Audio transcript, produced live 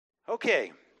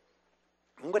Okay,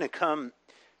 I'm going to come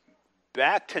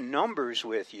back to Numbers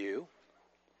with you.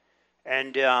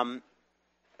 And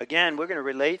again, we're going to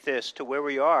relate this to where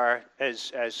we are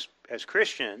as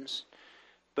Christians.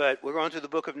 But we're going through the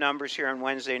book of Numbers here on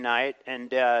Wednesday night. And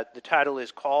the title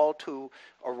is Call to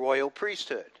a Royal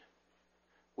Priesthood.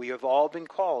 We have all been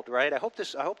called, right? I hope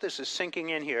this is sinking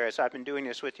in here as I've been doing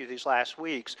this with you these last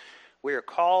weeks. We are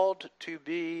called to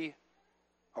be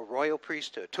a royal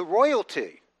priesthood, to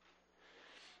royalty.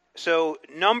 So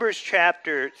Numbers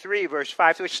chapter 3, verse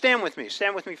 5. Stand with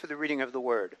me for the reading of the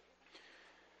word.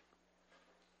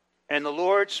 And the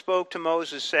Lord spoke to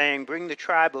Moses, saying, Bring the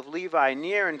tribe of Levi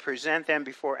near and present them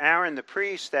before Aaron the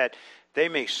priest, that they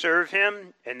may serve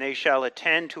him, and they shall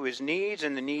attend to his needs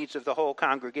and the needs of the whole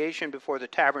congregation before the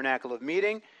tabernacle of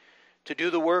meeting. To do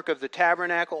the work of the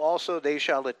tabernacle also they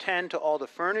shall attend to all the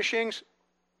furnishings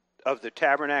of the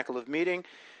tabernacle of meeting,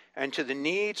 and to the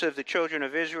needs of the children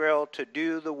of Israel to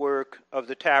do the work of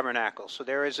the tabernacle. So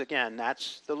there is, again,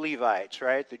 that's the Levites,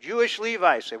 right? The Jewish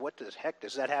Levites say, what the heck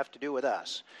does that have to do with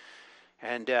us?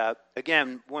 And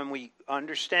again, when we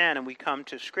understand and we come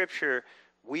to Scripture,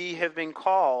 we have been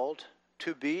called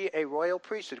to be a royal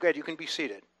priesthood. Go ahead, you can be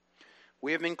seated.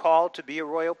 We have been called to be a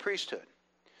royal priesthood.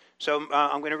 So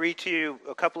I'm going to read to you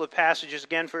a couple of passages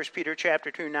again, 1 Peter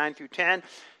chapter 2, 9 through 10.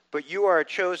 But you are a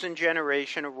chosen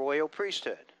generation, a royal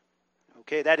priesthood.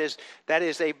 Okay, that is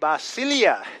a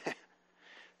basilia,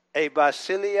 a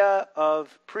basilia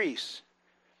of priests,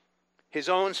 his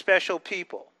own special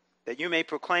people, that you may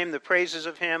proclaim the praises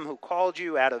of him who called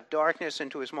you out of darkness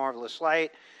into his marvelous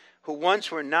light, who once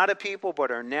were not a people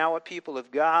but are now a people of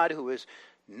God, who has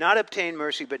not obtained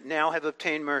mercy but now have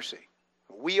obtained mercy.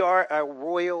 We are a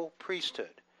royal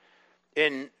priesthood.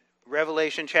 In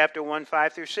Revelation chapter 1,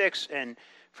 5 through 6, and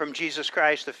from Jesus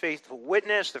Christ, the faithful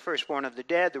witness, the firstborn of the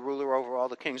dead, the ruler over all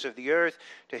the kings of the earth,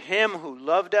 to him who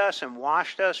loved us and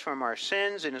washed us from our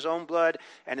sins in his own blood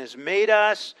and has made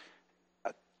us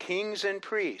kings and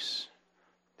priests.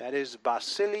 That is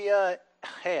basilia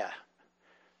hea,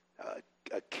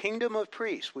 a kingdom of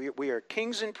priests. We are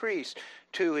kings and priests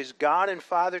to his God and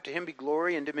Father. To him be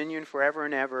glory and dominion forever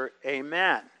and ever.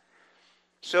 Amen.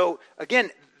 So again,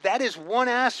 that is one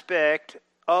aspect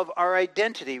of our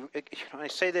identity. I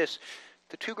say this,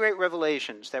 the two great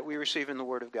revelations that we receive in the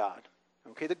Word of God.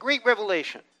 Okay, the great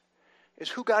revelation is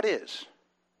who God is.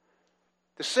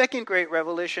 The second great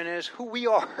revelation is who we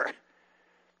are,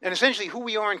 and essentially who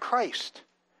we are in Christ.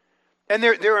 And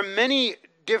there are many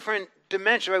different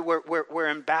dimensions, right? We're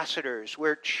ambassadors,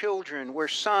 we're children, we're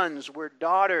sons, we're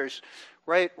daughters,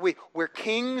 right? We're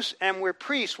kings and we're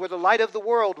priests. We're the light of the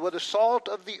world, we're the salt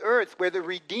of the earth, we're the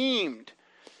redeemed.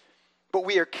 But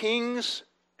we are kings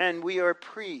and we are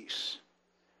priests.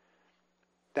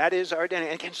 That is our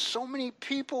identity. And again, so many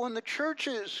people in the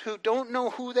churches who don't know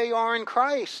who they are in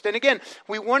Christ. And again,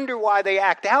 we wonder why they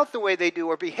act out the way they do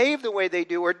or behave the way they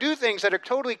do or do things that are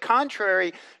totally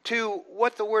contrary to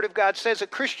what the Word of God says a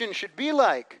Christian should be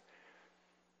like.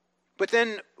 But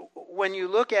then when you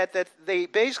look at that, they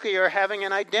basically are having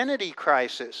an identity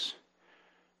crisis.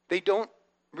 They don't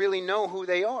really know who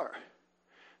they are.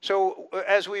 So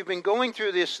as we've been going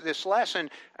through this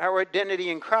lesson, our identity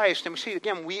in Christ, and we see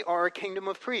again, we are a kingdom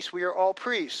of priests. We are all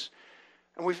priests.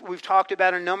 And we've talked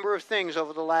about a number of things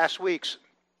over the last weeks.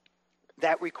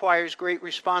 That requires great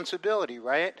responsibility,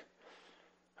 right?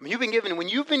 I mean, when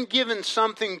you've been given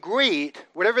something great,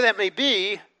 whatever that may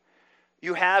be,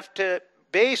 you have to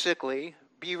basically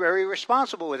be very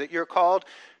responsible with it. You're called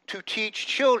to teach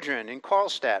children in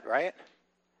Karlstadt, right?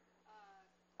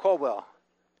 Caldwell.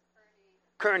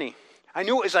 Kearney. I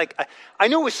knew it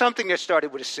was something that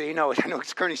started with a C. No, I know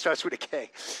it's Kearney starts with a K.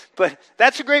 But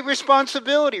that's a great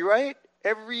responsibility, right?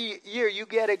 Every year you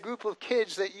get a group of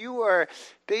kids that you are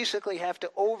basically have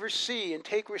to oversee and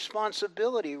take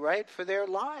responsibility, right, for their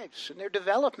lives and their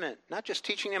development. Not just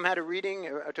teaching them how to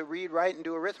read, write, and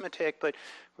do arithmetic, but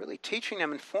really teaching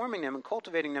them and forming them and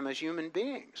cultivating them as human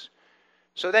beings.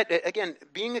 So that, again,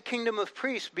 being a kingdom of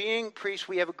priests, being priests,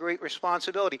 we have a great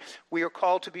responsibility. We are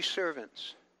called to be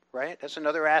servants, right? That's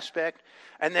another aspect.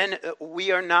 And then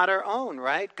we are not our own,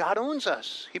 right? God owns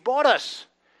us. He bought us.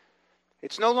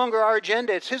 It's no longer our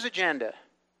agenda, it's his agenda.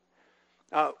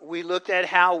 We looked at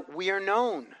how we are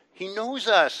known. He knows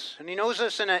us, and he knows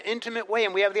us in an intimate way,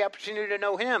 and we have the opportunity to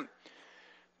know him.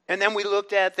 And then we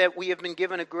looked at that we have been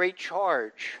given a great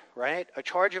charge, right? A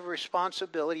charge of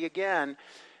responsibility again.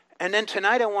 And then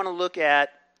tonight I want to look at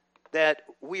that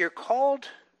we are called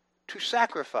to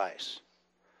sacrifice.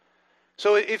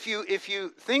 So if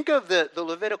you think of the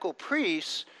Levitical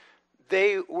priests,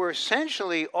 they were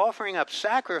essentially offering up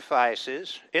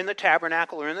sacrifices in the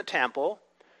tabernacle or in the temple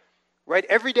right?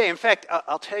 Every day. In fact,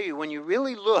 I'll tell you, when you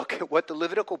really look at what the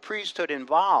Levitical priesthood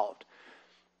involved,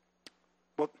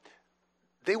 well,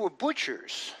 they were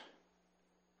butchers.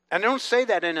 And I don't say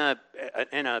that in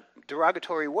a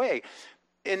derogatory way.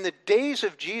 In the days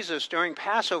of Jesus during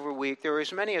Passover week, there were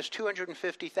as many as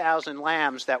 250,000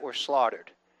 lambs that were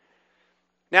slaughtered.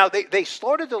 Now, they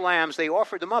slaughtered the lambs, they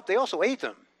offered them up, they also ate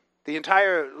them. The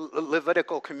entire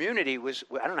Levitical community was,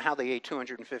 I don't know how they ate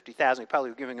 250,000, they probably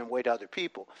were giving them away to other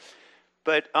people.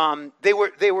 But they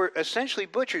were essentially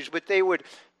butchers, but they would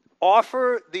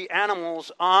offer the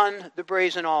animals on the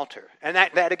brazen altar. And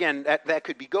that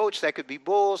could be goats, that could be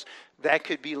bulls, that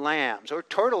could be lambs, or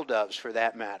turtle doves for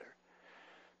that matter.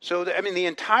 So, the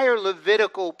entire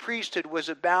Levitical priesthood was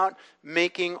about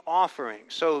making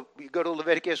offerings. So, you go to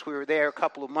Leviticus, we were there a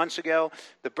couple of months ago,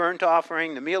 the burnt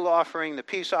offering, the meal offering, the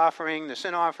peace offering, the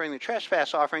sin offering, the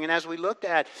trespass offering. And as we looked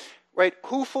at, right,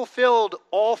 who fulfilled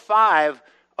all 5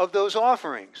 of those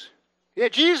offerings? Yeah,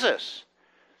 Jesus.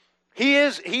 He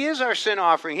is our sin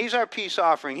offering. He's our peace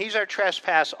offering. He's our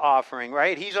trespass offering,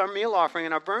 right? He's our meal offering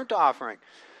and our burnt offering.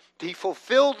 He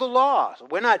fulfilled the law.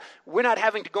 We're not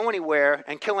having to go anywhere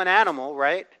and kill an animal,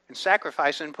 right? And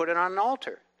sacrifice it and put it on an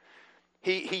altar.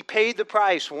 He paid the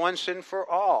price once and for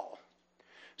all.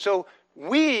 So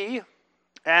we,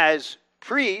 as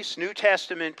priests, New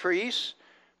Testament priests,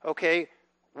 okay,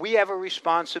 we have a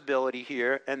responsibility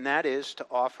here, and that is to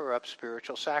offer up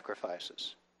spiritual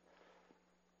sacrifices.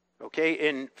 Okay,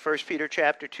 in 1 Peter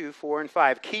chapter 2, 4, and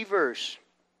 5, key verse,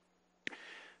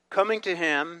 coming to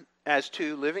him as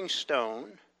a living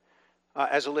stone,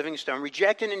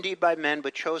 rejected indeed by men,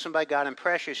 but chosen by God and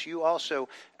precious, you also,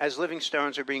 as living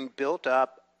stones, are being built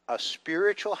up a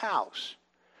spiritual house,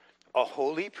 a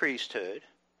holy priesthood,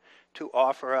 to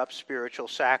offer up spiritual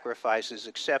sacrifices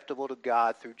acceptable to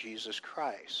God through Jesus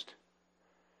Christ.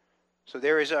 So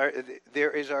there is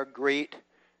our great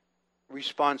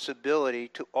responsibility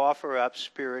to offer up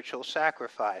spiritual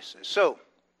sacrifices. So,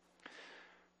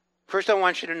 first, I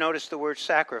want you to notice the word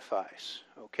sacrifice,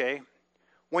 okay?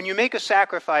 When you make a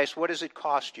sacrifice, what does it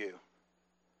cost you?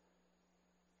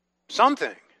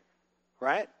 Something,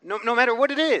 right? No matter what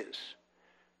it is.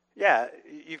 Yeah,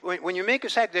 when you make a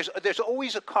sacrifice, there's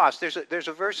always a cost. There's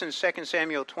a verse in 2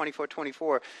 Samuel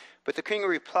 24:24, but the king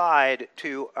replied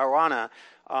to Araunah,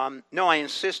 no, I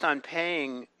insist on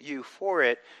paying you for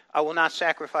it. I will not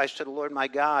sacrifice to the Lord my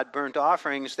God burnt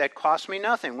offerings that cost me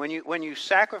nothing. When you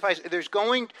sacrifice, there's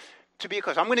going to be a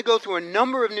cost. I'm going to go through a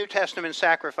number of New Testament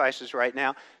sacrifices right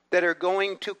now that are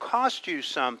going to cost you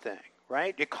something,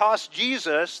 right? It cost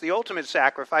Jesus, the ultimate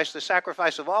sacrifice, the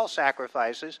sacrifice of all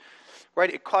sacrifices,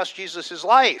 right? It cost Jesus his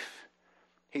life.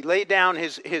 He laid down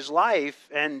his life,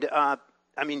 and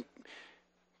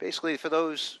basically for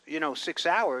those 6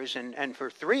 hours, and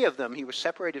for 3 of them he was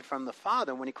separated from the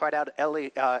Father when he cried out, Eli,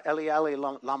 Eli,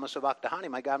 lama sabachthani,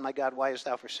 my God, why hast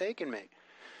thou forsaken me?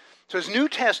 So as New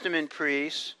Testament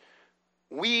priests,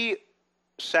 we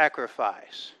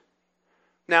sacrifice.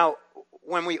 Now,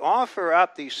 when we offer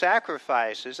up these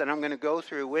sacrifices, and I'm going to go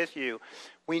through with you,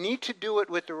 we need to do it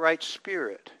with the right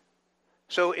spirit.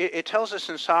 So it tells us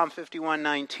in Psalm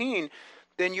 51:19,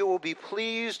 then you will be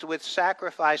pleased with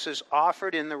sacrifices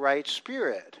offered in the right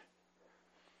spirit.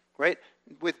 Right?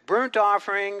 With burnt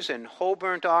offerings and whole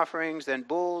burnt offerings, then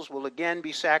bulls will again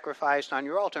be sacrificed on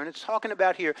your altar. And it's talking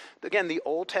about here, again, the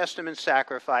Old Testament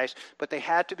sacrifice, but they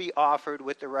had to be offered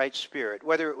with the right spirit.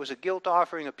 Whether it was a guilt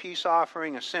offering, a peace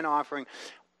offering, a sin offering,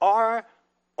 our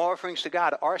offerings to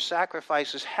God, our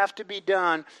sacrifices have to be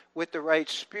done with the right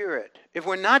spirit. If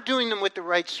we're not doing them with the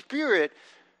right spirit,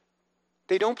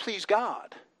 they don't please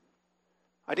God.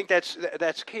 I think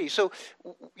that's key. So,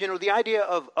 the idea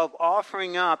of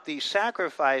offering up these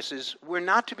sacrifices, we're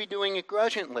not to be doing it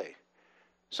grudgingly.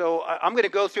 So I'm going to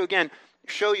go through again,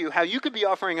 show you how you could be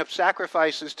offering up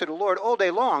sacrifices to the Lord all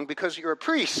day long because you're a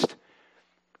priest.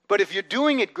 But if you're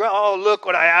doing it, look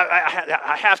what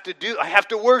I have to do. I have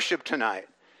to worship tonight.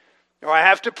 Or I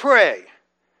have to pray.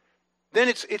 Then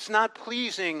it's not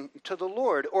pleasing to the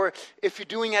Lord. Or if you're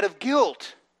doing out of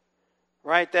guilt,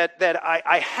 right? That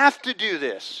I have to do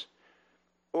this.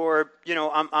 Or,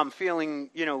 I'm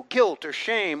feeling, guilt or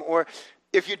shame. Or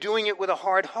if you're doing it with a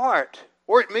hard heart.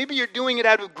 Or maybe you're doing it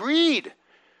out of greed.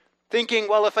 Thinking,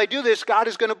 well, if I do this, God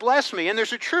is going to bless me. And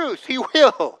there's a truth. He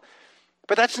will.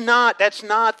 But that's not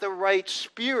the right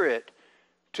spirit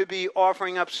to be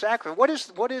offering up sacrifice.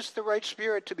 What is the right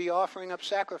spirit to be offering up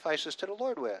sacrifices to the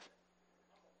Lord with?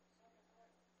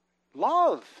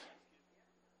 Love.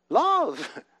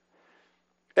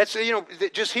 That's,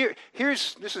 just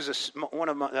this is one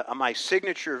of my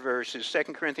signature verses,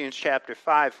 2 Corinthians chapter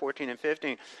 5, 14 and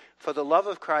 15. For the love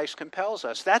of Christ compels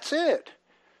us. That's it.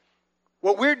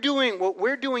 What we're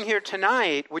doing here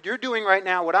tonight, what you're doing right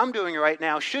now, what I'm doing right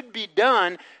now, should be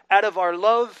done out of our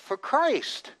love for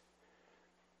Christ.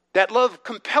 That love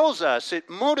compels us, it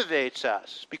motivates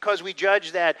us, because we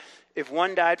judge that if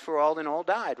one died for all, then all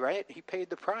died, right? He paid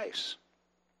the price.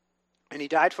 And he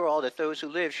died for all, that those who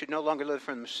live should no longer live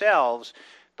for themselves,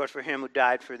 but for him who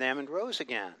died for them and rose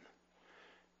again.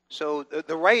 So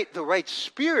the right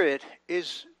spirit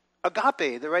is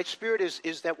agape. The right spirit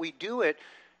is that we do it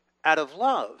out of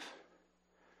love.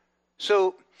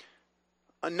 So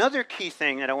another key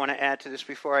thing that I want to add to this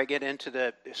before I get into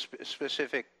the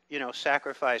specific,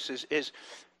 sacrifices is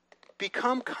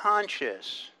become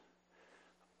conscious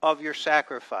of your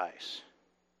sacrifice.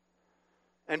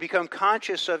 And become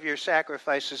conscious of your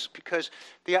sacrifices, because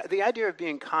the idea of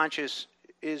being conscious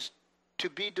is to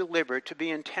be deliberate, to be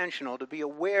intentional, to be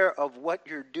aware of what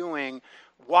you're doing,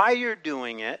 why you're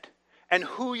doing it, and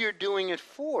who you're doing it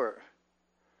for.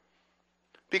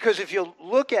 Because if you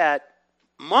look at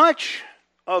much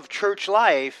of church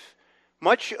life,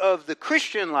 much of the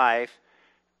Christian life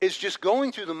is just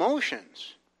going through the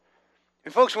motions.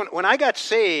 And folks, when I got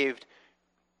saved,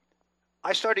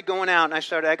 I started going out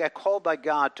and I got called by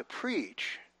God to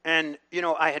preach. And,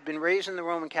 I had been raised in the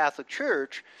Roman Catholic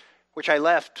Church, which I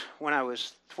left when I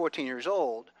was 14 years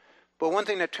old. But one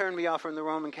thing that turned me off from the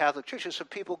Roman Catholic Church is the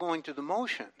people going through the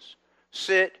motions.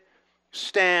 Sit,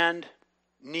 stand,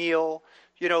 kneel.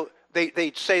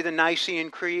 They'd say the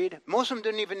Nicene Creed. Most of them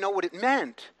didn't even know what it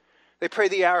meant. They pray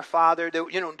the Our Father.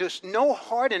 There's no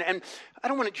heart in it. And I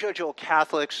don't want to judge all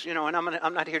Catholics, and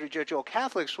I'm not here to judge all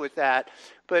Catholics with that.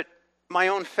 But my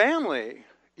own family,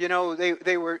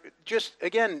 they were just,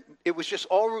 again, it was just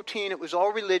all routine. It was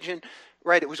all religion,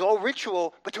 right? It was all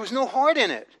ritual, but there was no heart in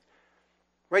it,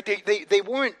 right? They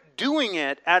weren't doing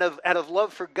it out of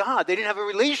love for God. They didn't have a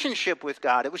relationship with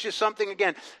God. It was just something,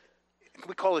 again,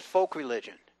 we call it folk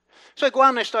religion. So I go out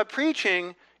and I start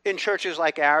preaching in churches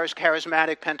like ours,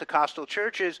 charismatic Pentecostal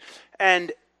churches,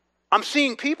 and I'm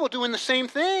seeing people doing the same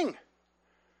thing.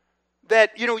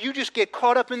 That, you just get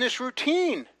caught up in this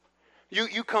routine.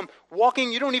 You come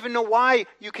walking. You don't even know why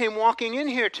you came walking in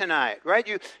here tonight, right?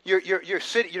 You're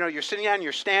sitting. You're sitting down.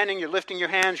 You're standing. You're lifting your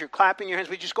hands. You're clapping your hands.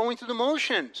 We're just going through the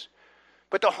motions,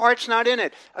 but the heart's not in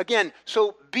it. Again,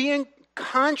 so being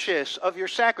conscious of your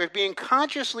sacrifice, being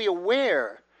consciously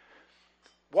aware.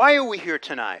 Why are we here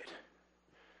tonight?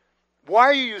 Why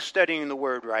are you studying the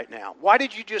Word right now? Why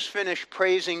did you just finish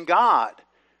praising God?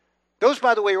 Those,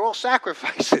 by the way, are all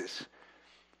sacrifices.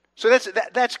 So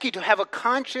that's key, to have a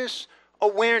conscious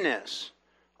awareness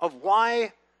of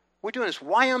why we're doing this,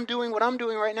 why I'm doing what I'm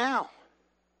doing right now.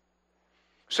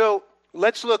 So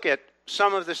let's look at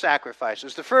some of the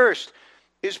sacrifices. The first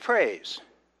is praise.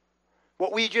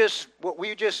 What we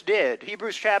just did.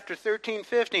 Hebrews chapter 13,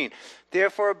 15.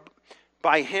 Therefore,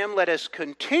 by him let us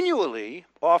continually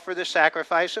offer the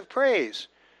sacrifice of praise.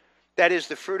 That is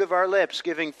the fruit of our lips,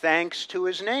 giving thanks to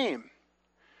his name.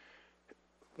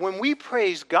 When we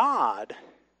praise God,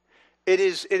 it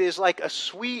is like a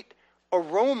sweet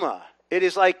aroma. It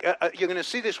is like, you're going to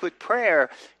see this with prayer,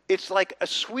 it's like a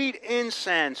sweet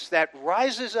incense that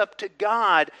rises up to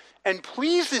God and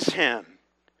pleases him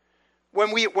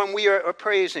when we are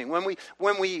praising. When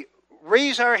we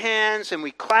raise our hands and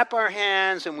we clap our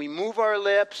hands and we move our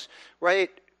lips, right?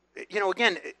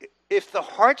 Again, if the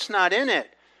heart's not in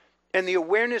it, and the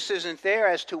awareness isn't there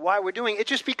as to why we're doing it, it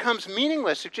just becomes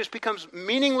meaningless. It just becomes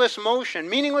meaningless motion.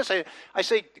 Meaningless, I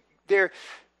say they're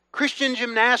Christian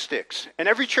gymnastics, and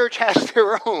every church has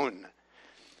their own.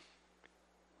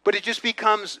 But it just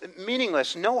becomes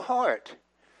meaningless, no heart.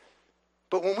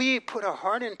 But when we put our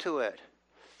heart into it,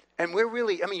 and we're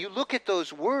really, you look at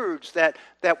those words that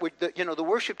the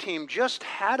worship team just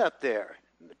had up there,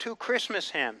 the 2 Christmas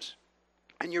hymns.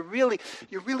 And you're really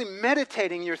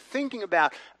meditating, you're thinking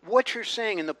about what you're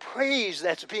saying and the praise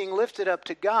that's being lifted up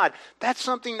to God. That's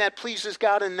something that pleases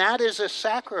God, and that is a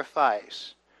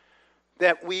sacrifice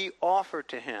that we offer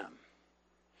to him.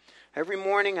 Every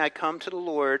morning I come to the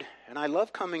Lord, and I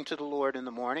love coming to the Lord in the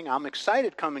morning. I'm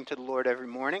excited coming to the Lord every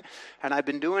morning, and I've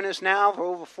been doing this now for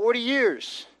over 40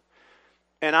 years.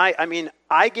 And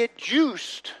I get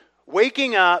juiced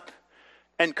waking up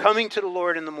and coming to the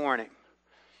Lord in the morning.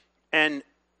 And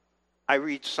I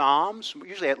read Psalms,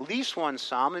 usually at least one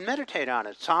Psalm, and meditate on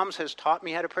it. Psalms has taught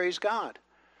me how to praise God.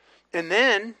 And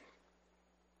then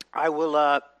I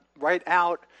will write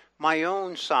out my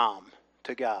own Psalm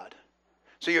to God.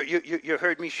 So you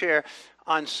heard me share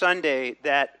on Sunday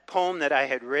that poem that I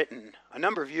had written a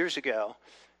number of years ago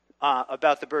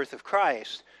about the birth of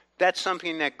Christ. That's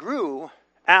something that grew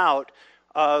out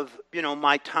of,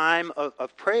 my time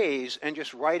of praise and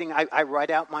just writing. I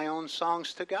write out my own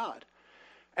songs to God.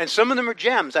 And some of them are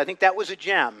gems. I think that was a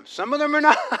gem. Some of them are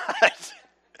not.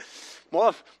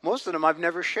 Most of them I've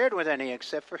never shared with any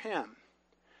except for him.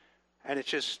 And it's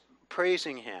just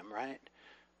praising him, right?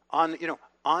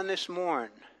 On this morn,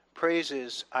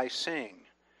 praises I sing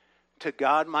to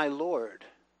God my Lord,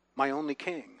 my only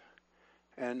King.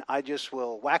 And I just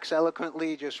will wax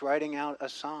eloquently just writing out a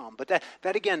psalm. But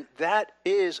that again, that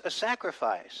is a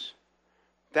sacrifice.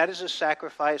 That is a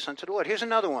sacrifice unto the Lord. Here's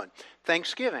another one,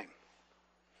 thanksgiving.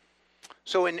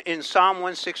 So in Psalm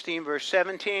 116, verse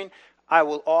 17, I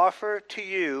will offer to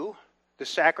you the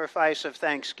sacrifice of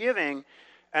thanksgiving,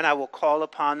 and I will call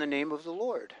upon the name of the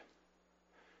Lord.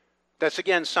 That's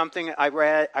again something I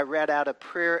read out a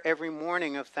prayer every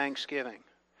morning of thanksgiving.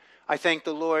 I thank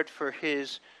the Lord for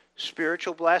his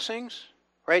spiritual blessings,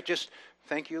 right? Just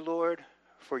thank you, Lord,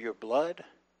 for your blood.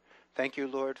 Thank you,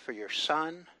 Lord, for your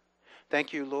Son.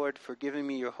 Thank you, Lord, for giving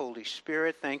me your Holy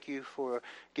Spirit. Thank you for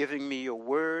giving me your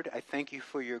word. I thank you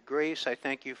for your grace. I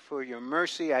thank you for your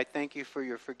mercy. I thank you for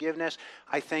your forgiveness.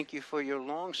 I thank you for your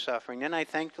long suffering. And I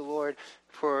thank the Lord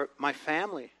for my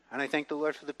family. And I thank the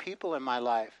Lord for the people in my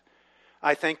life.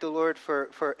 I thank the Lord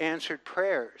for answered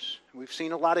prayers. We've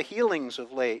seen a lot of healings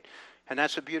of late. And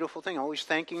that's a beautiful thing, always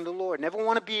thanking the Lord. Never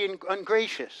want to be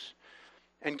ungracious,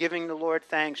 and giving the Lord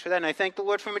thanks for that. And I thank the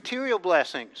Lord for material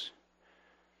blessings.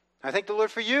 I thank the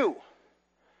Lord for you.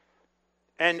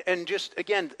 And just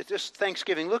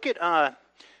thanksgiving. Look at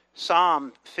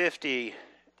Psalm 50.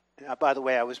 By the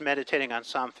way, I was meditating on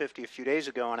Psalm 50 a few days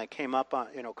ago, and I came up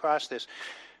across this.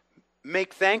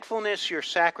 Make thankfulness your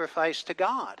sacrifice to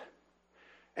God,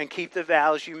 and keep the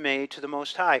vows you made to the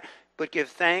Most High. But give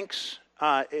thanks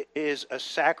is a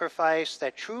sacrifice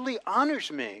that truly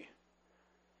honors me.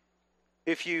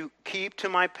 If you keep to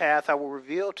my path, I will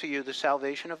reveal to you the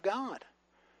salvation of God.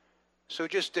 So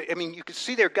you can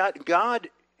see there, God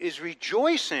is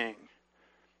rejoicing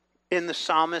in the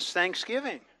psalmist's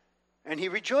thanksgiving. And he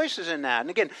rejoices in that. And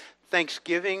again,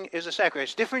 thanksgiving is a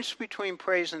sacrifice. Difference between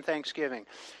praise and thanksgiving.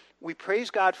 We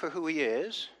praise God for who he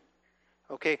is.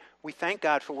 Okay, we thank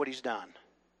God for what he's done.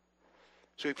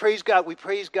 So we praise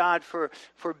God for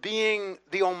being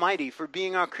the Almighty, for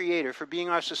being our Creator, for being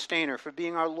our Sustainer, for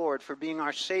being our Lord, for being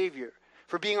our Savior,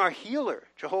 for being our healer.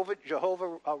 Jehovah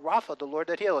Rapha, the Lord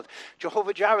that healeth.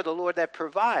 Jehovah Jireh, the Lord that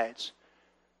provides.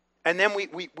 And then we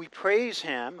praise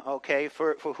him, okay,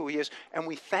 for who he is, and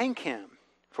we thank him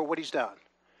for what he's done,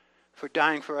 for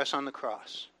dying for us on the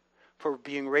cross, for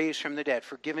being raised from the dead,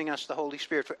 for giving us the Holy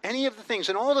Spirit, for any of the things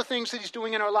and all the things that he's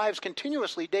doing in our lives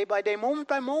continuously, day by day, moment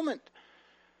by moment.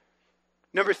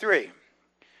 Number 3,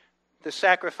 the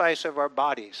sacrifice of our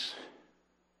bodies.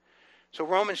 So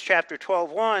Romans chapter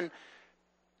 12:1,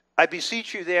 I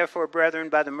beseech you therefore, brethren,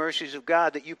 by the mercies of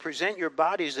God, that you present your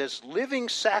bodies as living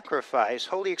sacrifice,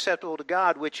 wholly acceptable to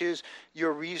God, which is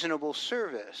your reasonable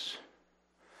service.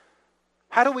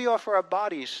 How do we offer our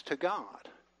bodies to God?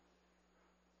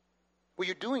 Well,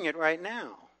 you're doing it right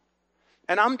now.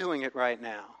 And I'm doing it right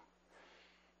now.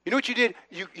 You know what you did?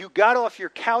 You got off your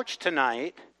couch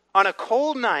tonight on a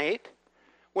cold night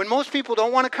when most people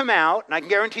don't want to come out, and I can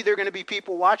guarantee there are going to be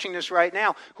people watching this right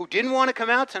now who didn't want to come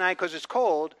out tonight because it's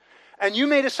cold, and you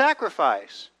made a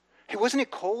sacrifice. Hey, wasn't it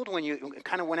cold when you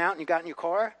kind of went out and you got in your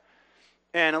car?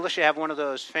 And unless you have one of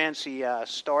those fancy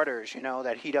starters,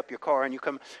 that heat up your car and you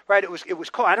come, right, it was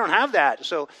cold. I don't have that.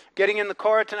 So getting in the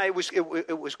car tonight,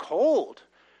 it was cold.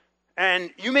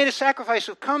 And you made a sacrifice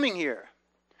of coming here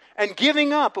and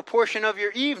giving up a portion of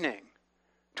your evening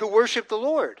to worship the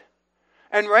Lord.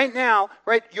 And right now,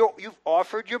 right, you've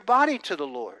offered your body to the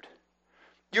Lord.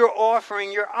 You're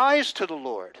offering your eyes to the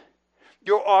Lord.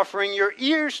 You're offering your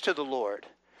ears to the Lord.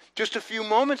 Just a few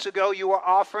moments ago, you were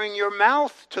offering your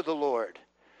mouth to the Lord.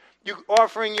 You're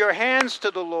offering your hands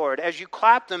to the Lord as you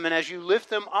clap them and as you lift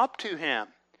them up to him.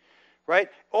 Right?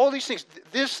 All these things.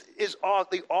 This is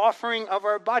the offering of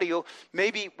our body.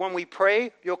 Maybe when we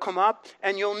pray, you'll come up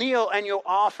and you'll kneel and you'll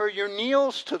offer your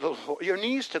knees to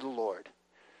the Lord.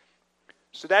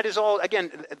 So that is all,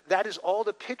 again, that is all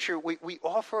the picture. We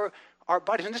offer our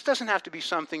bodies. And this doesn't have to be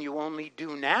something you only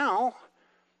do now.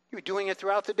 You're doing it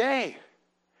throughout the day.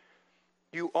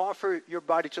 You offer your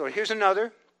body to the Lord. Here's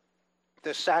another,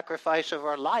 the sacrifice of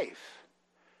our life.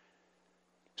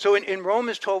 So in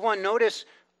Romans 12:1, notice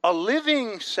a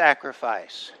living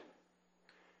sacrifice.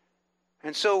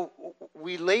 And so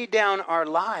we lay down our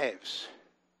lives.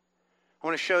 I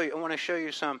want to show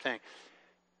you something.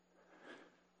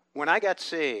 When I got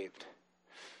saved,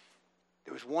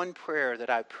 there was one prayer that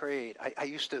I prayed. I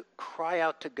used to cry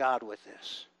out to God with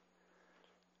this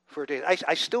for days.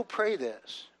 I still pray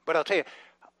this, but I'll tell you,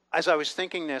 as I was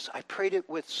thinking this, I prayed it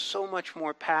with so much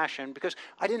more passion because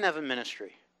I didn't have a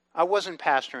ministry. I wasn't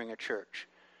pastoring a church,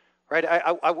 right?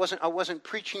 I wasn't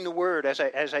preaching the word as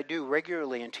I do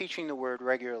regularly and teaching the word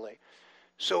regularly.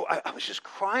 So I was just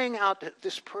crying out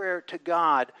this prayer to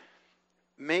God,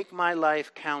 make my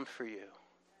life count for you.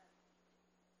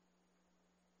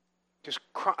 Just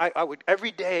cry. I would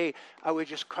every day. I would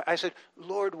just cry. I said,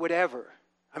 Lord, whatever.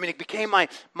 I mean, it became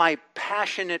my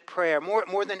passionate prayer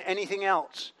more than anything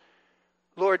else.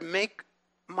 Lord, make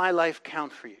my life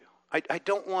count for you. I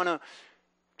don't want to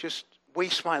just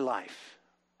waste my life.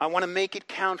 I want to make it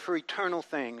count for eternal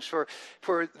things, for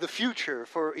the future,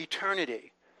 for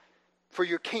eternity, for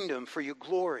your kingdom, for your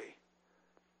glory.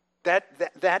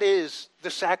 That is the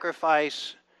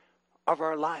sacrifice of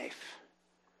our life.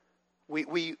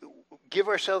 We give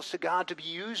ourselves to God to be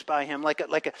used by Him like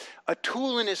a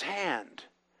tool in His hand,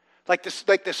 like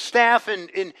the staff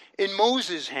in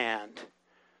Moses' hand.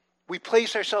 We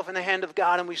place ourselves in the hand of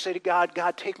God and we say to God,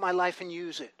 God, take my life and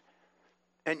use it.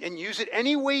 And use it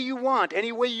any way you want,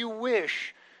 any way you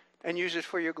wish, and use it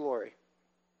for your glory.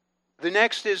 The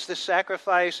next is the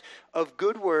sacrifice of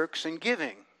good works and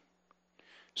giving.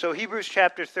 So Hebrews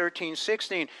chapter 13,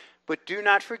 16, but do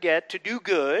not forget to do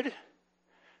good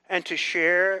and to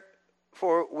share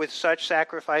with such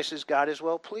sacrifices God is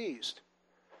well pleased.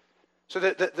 So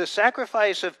the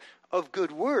sacrifice of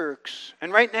good works,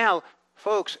 and right now,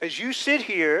 folks, as you sit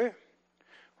here,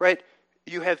 right,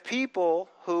 you have people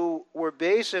who were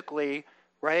basically,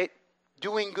 right,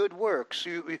 doing good works.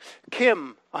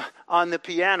 Kim on the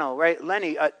piano, right,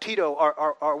 Lenny, Tito,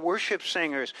 our worship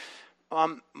singers,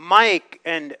 Mike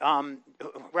and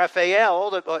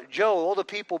Raphael, Joe, all the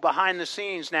people behind the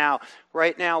scenes now.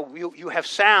 Right now, you have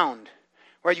sound,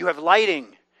 right? You have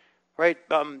lighting, right?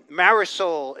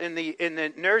 Marisol in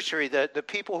the nursery, the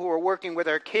people who are working with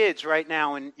our kids right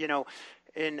now, in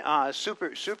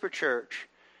Super Church,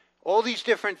 all these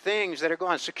different things that are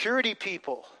going on. Security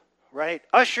people, right?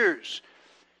 Ushers,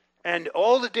 and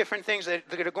all the different things that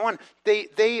are going on.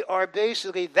 They are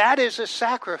basically, that is a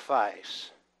sacrifice.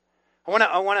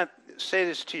 I want to say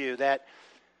this to you, that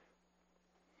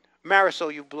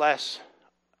Marisol, you bless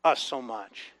us so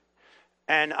much.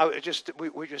 And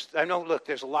I know, look,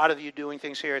 there's a lot of you doing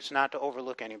things here. It's not to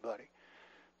overlook anybody.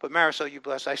 But Marisol, you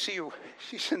bless. I see you.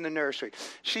 She's in the nursery.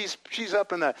 She's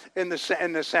up in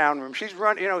the sound room. She's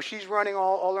running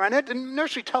all around. The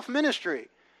nursery, tough ministry.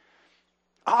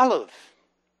 Olive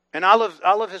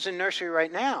is in nursery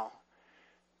right now.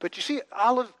 But you see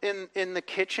Olive in the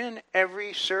kitchen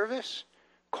every service,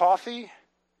 coffee,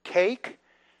 cake,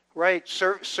 right?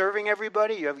 Serving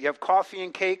everybody. You have coffee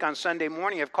and cake on Sunday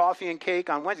morning. You have coffee and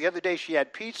cake on Wednesday. The other day she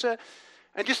had pizza,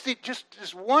 and just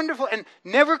this wonderful, and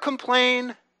never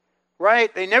complain,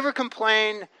 right? They never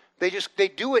complain. They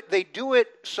do it. They do it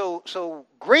so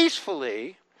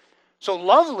gracefully, so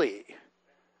lovely.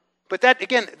 But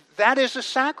that is a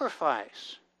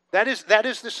sacrifice. That is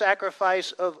the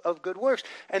sacrifice of good works.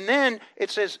 And then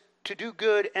it says to do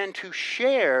good and to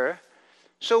share.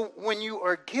 So when you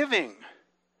are giving,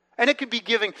 and it could be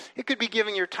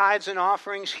giving your tithes and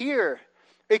offerings here.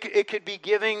 It could be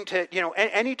giving to,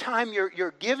 anytime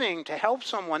you're giving to help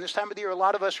someone. This time of the year, a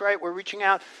lot of us, right, we're reaching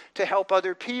out to help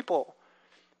other people.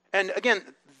 And again,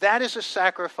 that is a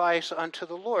sacrifice unto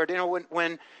the Lord.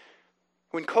 When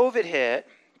COVID hit,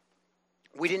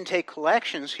 we didn't take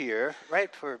collections here,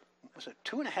 right, for, was it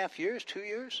 2.5 years, 2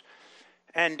 years?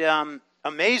 And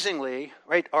amazingly,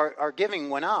 right, our giving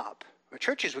went up. Our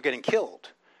churches were getting killed.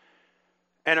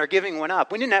 And our giving went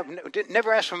up. We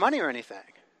never asked for money or anything.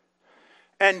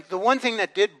 And the one thing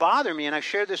that did bother me, and I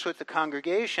shared this with the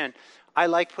congregation, I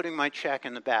like putting my check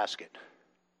in the basket.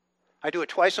 I do it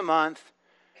twice a month,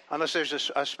 unless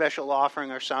there's a special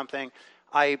offering or something.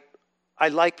 I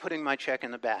like putting my check in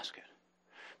the basket.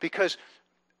 Because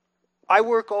I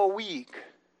work all week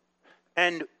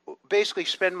and basically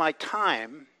spend my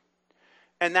time,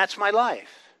 and that's my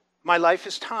life. My life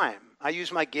is time. I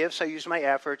use my gifts, I use my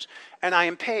efforts, and I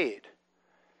am paid.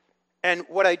 And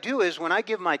what I do is when I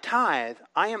give my tithe,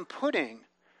 I am putting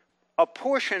a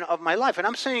portion of my life. And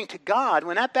I'm saying to God,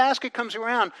 when that basket comes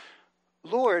around,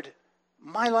 Lord,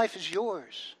 my life is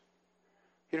yours.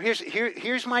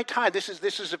 Here's my tithe. This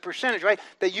is a percentage, right,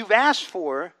 that you've asked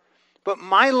for, but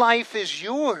my life is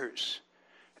yours.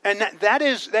 And that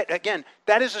is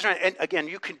and again,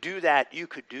 you could do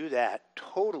that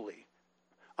totally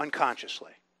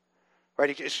unconsciously. Right?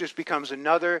 It just becomes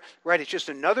another, right? It's just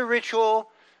another ritual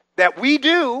that we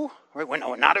do, right?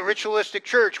 We're not a ritualistic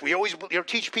church. We always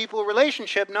teach people a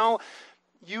relationship. No,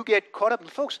 you get caught up.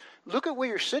 Folks, look at where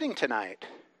you're sitting tonight.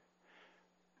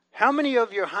 How many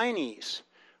of your heinies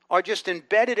are just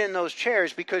embedded in those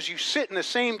chairs because you sit in the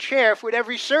same chair for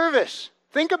every service?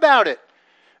 Think about it.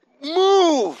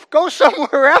 Move. Go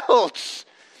somewhere else.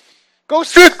 Go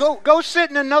sit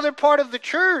in another part of the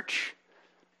church.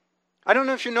 I don't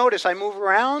know if you notice, I move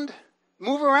around.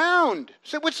 Move around.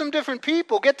 Sit with some different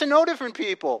people. Get to know different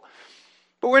people.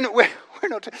 But we're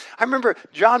not. I remember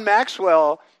John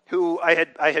Maxwell, who I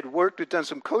had worked with, done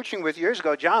some coaching with years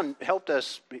ago. John helped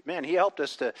us. Man, he helped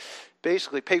us to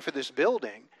basically pay for this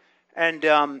building. And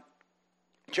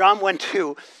John went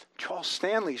to Charles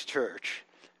Stanley's church,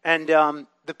 and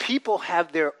the people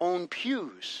have their own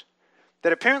pews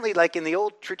that apparently, like in the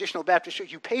old traditional Baptist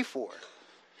church, you pay for.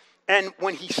 And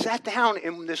when he sat down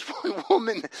in this one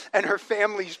woman and her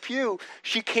family's pew,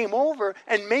 she came over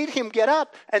and made him get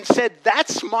up and said,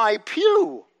 "That's my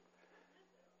pew."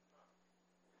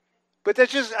 But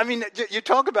that's just, I mean, you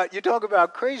talk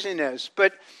about craziness.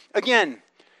 But again,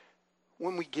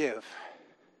 when we give,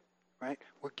 right,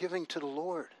 we're giving to the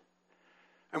Lord.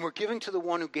 And we're giving to the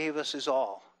one who gave us his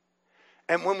all.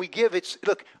 And when we give,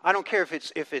 look, I don't care if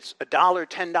it's $1,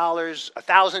 $10,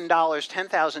 $1,000,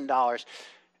 $10,000,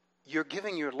 you're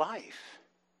giving your life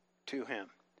to him.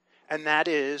 And that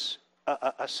is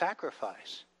a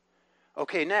sacrifice.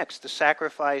 Okay, next, the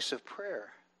sacrifice of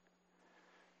prayer.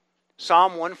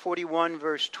 Psalm 141,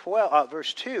 verse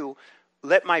 2,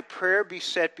 "Let my prayer be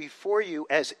set before you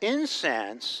as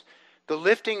incense, the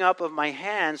lifting up of my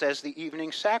hands as the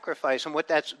evening sacrifice." And what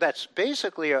that's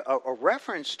basically a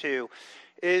reference to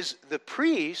is the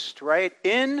priest, right,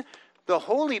 in the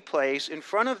holy place, in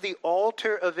front of the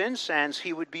altar of incense,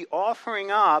 he would be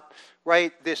offering up,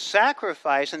 right, this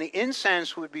sacrifice, and the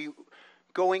incense would be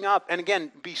going up, and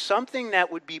again, be something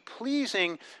that would be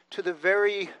pleasing to the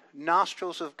very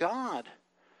nostrils of God.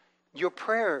 Your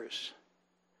prayers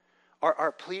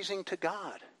are pleasing to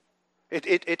God.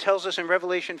 It tells us in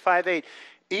Revelation 5:8,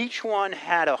 each one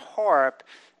had a harp,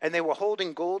 and they were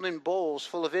holding golden bowls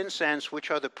full of incense,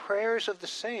 which are the prayers of the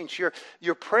saints.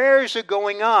 Your prayers are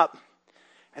going up,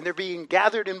 and they're being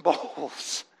gathered in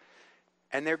bowls,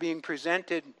 and they're being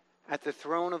presented at the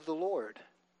throne of the Lord.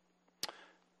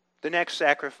 The next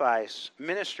sacrifice,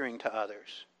 ministering to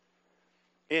others.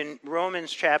 In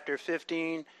Romans chapter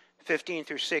 15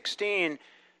 through 16,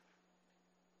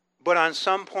 "But on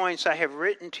some points I have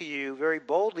written to you very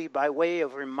boldly by way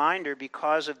of reminder,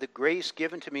 because of the grace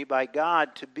given to me by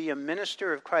God to be a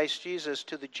minister of Christ Jesus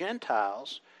to the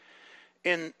Gentiles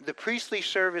in the priestly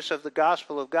service of the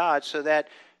gospel of God, so that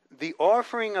the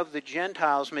offering of the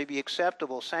Gentiles may be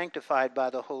acceptable, sanctified by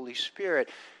the Holy Spirit."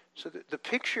 So the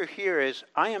picture here is,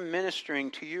 I am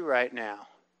ministering to you right now.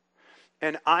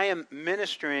 And I am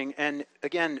ministering and,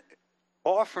 again,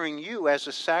 offering you as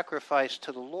a sacrifice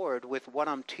to the Lord with what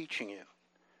I'm teaching you.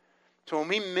 So when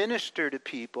we minister to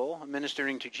people,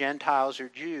 ministering to Gentiles or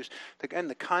Jews, again,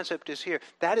 the concept is here.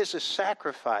 That is a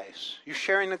sacrifice. You're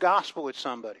sharing the gospel with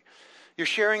somebody. You're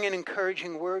sharing an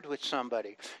encouraging word with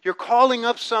somebody. You're calling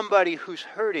up somebody who's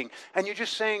hurting, and you're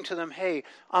just saying to them, "Hey,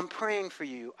 I'm praying for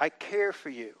you. I care for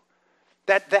you."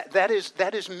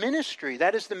 That is ministry.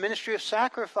 That is the ministry of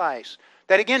sacrifice.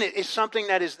 That, again, is something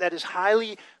that is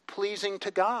highly pleasing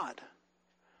to God.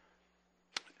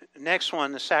 Next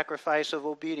one, the sacrifice of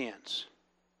obedience.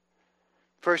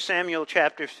 1 Samuel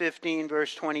chapter 15,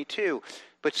 verse 22.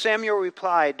 "But Samuel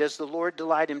replied, 'Does the Lord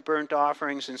delight in burnt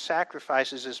offerings and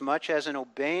sacrifices as much as in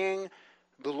obeying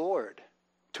the Lord?'"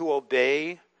 To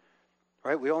obey,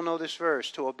 right? We all know this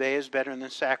verse. "To obey is better than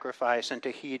sacrifice, and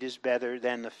to heed is better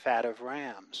than the fat of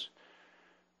rams."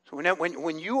 So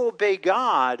when you obey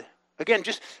God, again,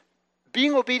 just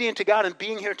being obedient to God and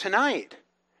being here tonight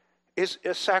is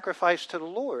a sacrifice to the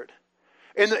Lord.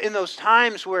 In those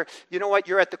times where, you know what,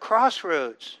 you're at the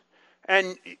crossroads,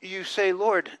 and you say,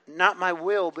 "Lord, not my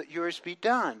will, but yours be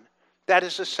done." That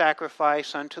is a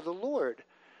sacrifice unto the Lord.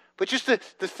 But just the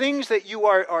things that you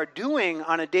are doing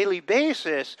on a daily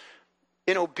basis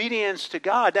in obedience to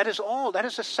God, that is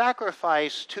a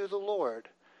sacrifice to the Lord.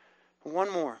 One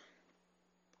more.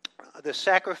 The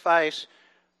sacrifice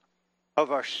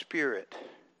of our spirit.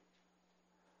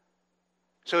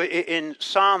 So in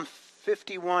Psalm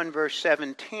 51, verse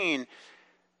 17,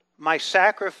 "My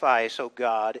sacrifice, O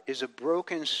God, is a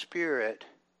broken spirit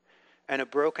and a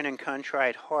broken and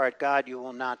contrite heart. God, you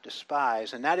will not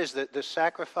despise." And that is the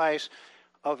sacrifice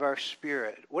of our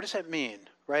spirit. What does that mean,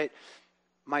 right?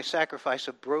 My sacrifice,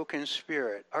 a broken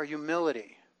spirit, our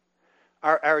humility,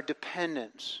 our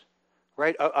dependence,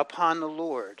 right, upon the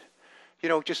Lord. You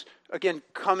know, just again,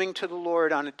 coming to the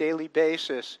Lord on a daily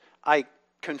basis, I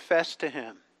confess to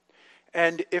Him.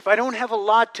 And if I don't have a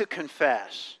lot to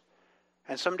confess,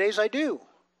 and some days I do,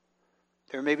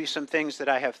 there may be some things that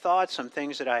I have thought, some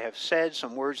things that I have said,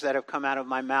 some words that have come out of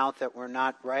my mouth that were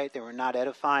not right, they were not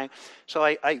edifying. So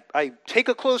I take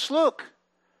a close look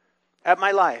at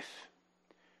my life,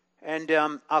 and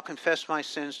I'll confess my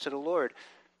sins to the Lord.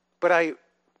 But I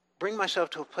bring myself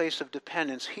to a place of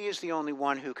dependence. He is the only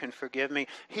one who can forgive me.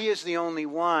 He is the only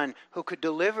one who could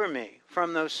deliver me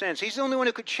from those sins. He's the only one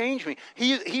who could change me.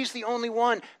 He's the only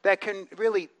one that can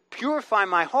really purify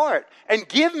my heart and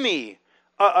give me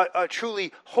a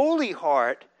truly holy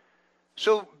heart.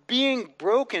 So being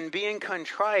broken, being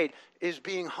contrite, is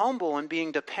being humble and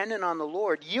being dependent on the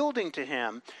Lord, yielding to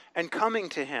Him and coming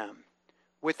to Him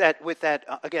with that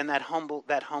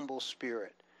humble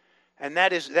spirit. And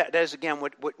that is again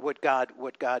what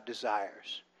God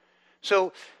desires.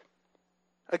 So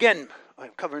again,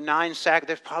 I've covered 9 sacrifices.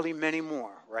 There's probably many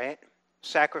more, right?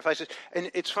 Sacrifices. And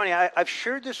it's funny, I've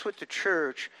shared this with the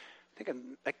church. I think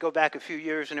I go back a few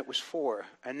years and it was 4,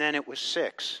 and then it was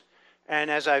 6. And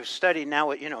as I've studied,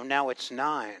 now it's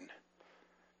 9.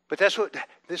 But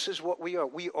this is what we are.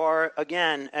 We are,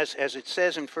 again, as it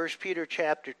says in 1 Peter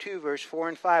chapter 2, verse 4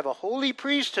 and 5, a holy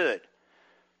priesthood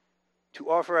to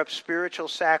offer up spiritual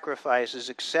sacrifices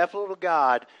acceptable to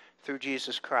God through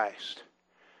Jesus Christ.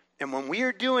 And when we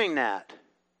are doing that,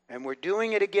 and we're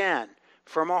doing it again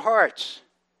from our hearts,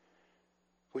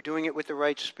 we're doing it with the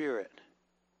right spirit.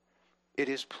 It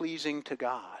is pleasing to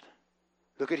God.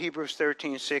 Look at Hebrews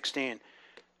 13:16.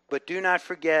 But do not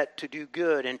forget to do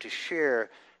good and to share,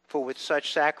 for with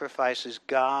such sacrifices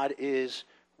God is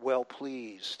well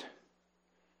pleased.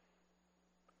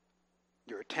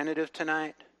 You're attentive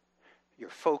tonight. You're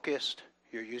focused.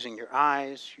 You're using your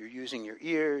eyes. You're using your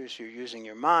ears. You're using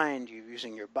your mind. You're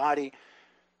using your body.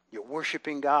 You're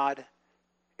worshiping God.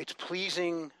 It's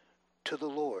pleasing to the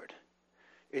Lord.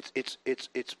 It's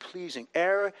pleasing.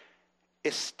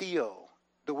 Estio.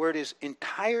 The word is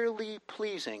entirely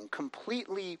pleasing,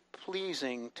 completely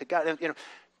pleasing to God.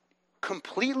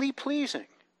 Completely pleasing.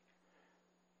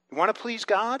 You want to please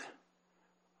God?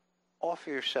 Offer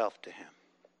yourself to Him.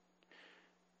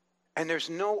 And there's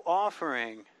no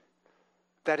offering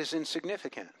that is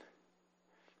insignificant.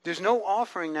 There's no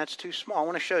offering that's too small. I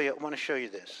want to show you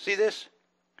this. See this?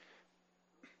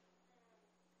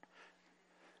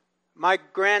 My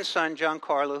grandson,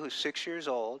 Giancarlo, who's 6 years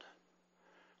old,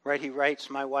 right? He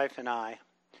writes my wife and I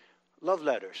love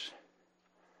letters.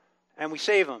 And we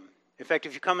save them. In fact,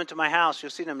 if you come into my house, you'll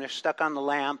see them. They're stuck on the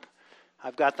lamp.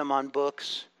 I've got them on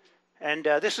books. And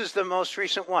this is the most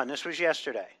recent one. This was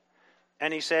yesterday.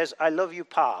 And he says, I love you,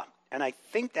 Pa. And I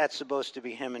think that's supposed to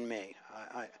be him and me.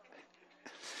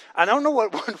 I don't know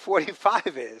what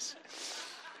 1:45 is.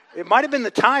 It might have been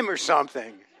the time or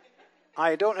something.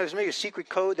 I don't know. It's maybe a secret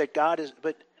code that God is.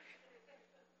 But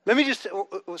let me just.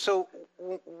 So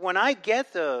when I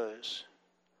get those,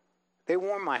 they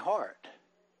warm my heart.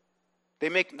 They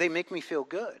make me feel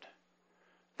good.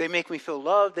 They make me feel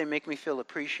loved. They make me feel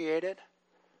appreciated.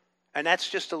 And that's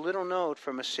just a little note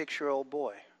from a 6-year-old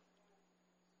boy.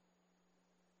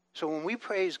 So when we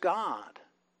praise God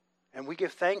and we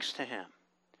give thanks to Him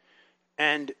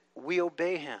and we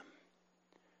obey Him,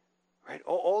 right?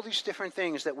 All these different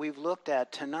things that we've looked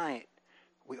at tonight,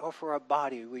 we offer our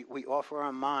body, we offer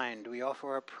our mind, we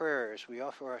offer our prayers, we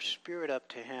offer our spirit up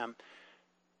to Him.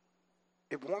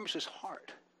 It warms His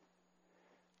heart.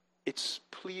 It's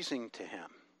pleasing to Him.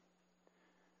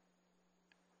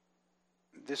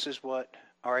 This is what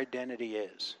our identity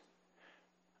is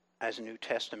as New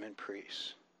Testament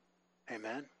priests.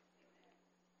 Amen.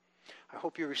 I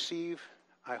hope you receive.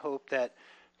 I hope that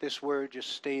this word just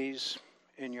stays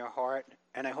in your heart.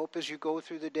 And I hope as you go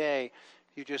through the day,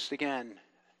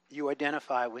 you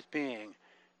identify with being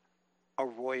a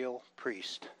royal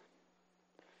priest,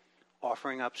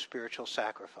 offering up spiritual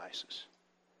sacrifices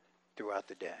throughout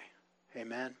the day.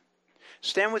 Amen.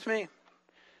 Stand with me.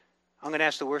 I'm going to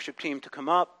ask the worship team to come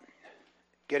up.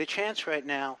 Get a chance right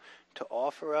now to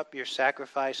offer up your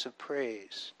sacrifice of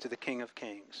praise to the King of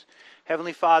Kings.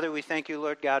 Heavenly Father, we thank you,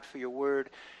 Lord God, for your word.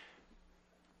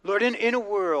 Lord, in a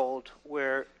world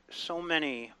where so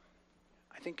many,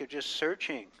 I think, are just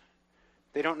searching.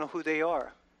 They don't know who they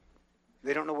are.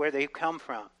 They don't know where they've come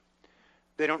from.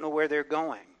 They don't know where they're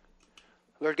going.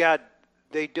 Lord God,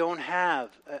 they don't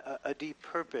have a deep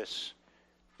purpose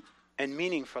and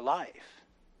meaning for life.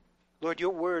 Lord,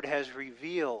 your word has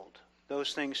revealed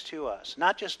those things to us.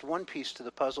 Not just one piece to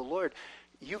the puzzle. Lord,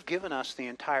 you've given us the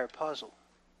entire puzzle.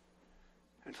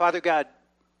 And Father God,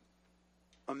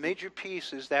 a major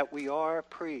piece is that we are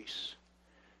priests.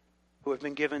 who have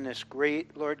been given this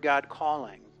great, Lord God,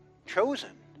 calling,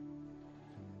 chosen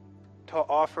to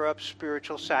offer up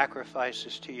spiritual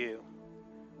sacrifices to you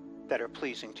that are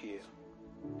pleasing to you.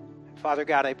 Father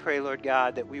God, I pray, Lord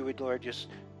God, that we would, Lord, just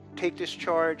take this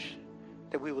charge,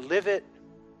 that we would live it,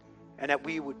 and that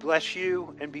we would bless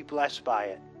you and be blessed by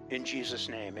it. In Jesus'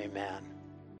 name, amen.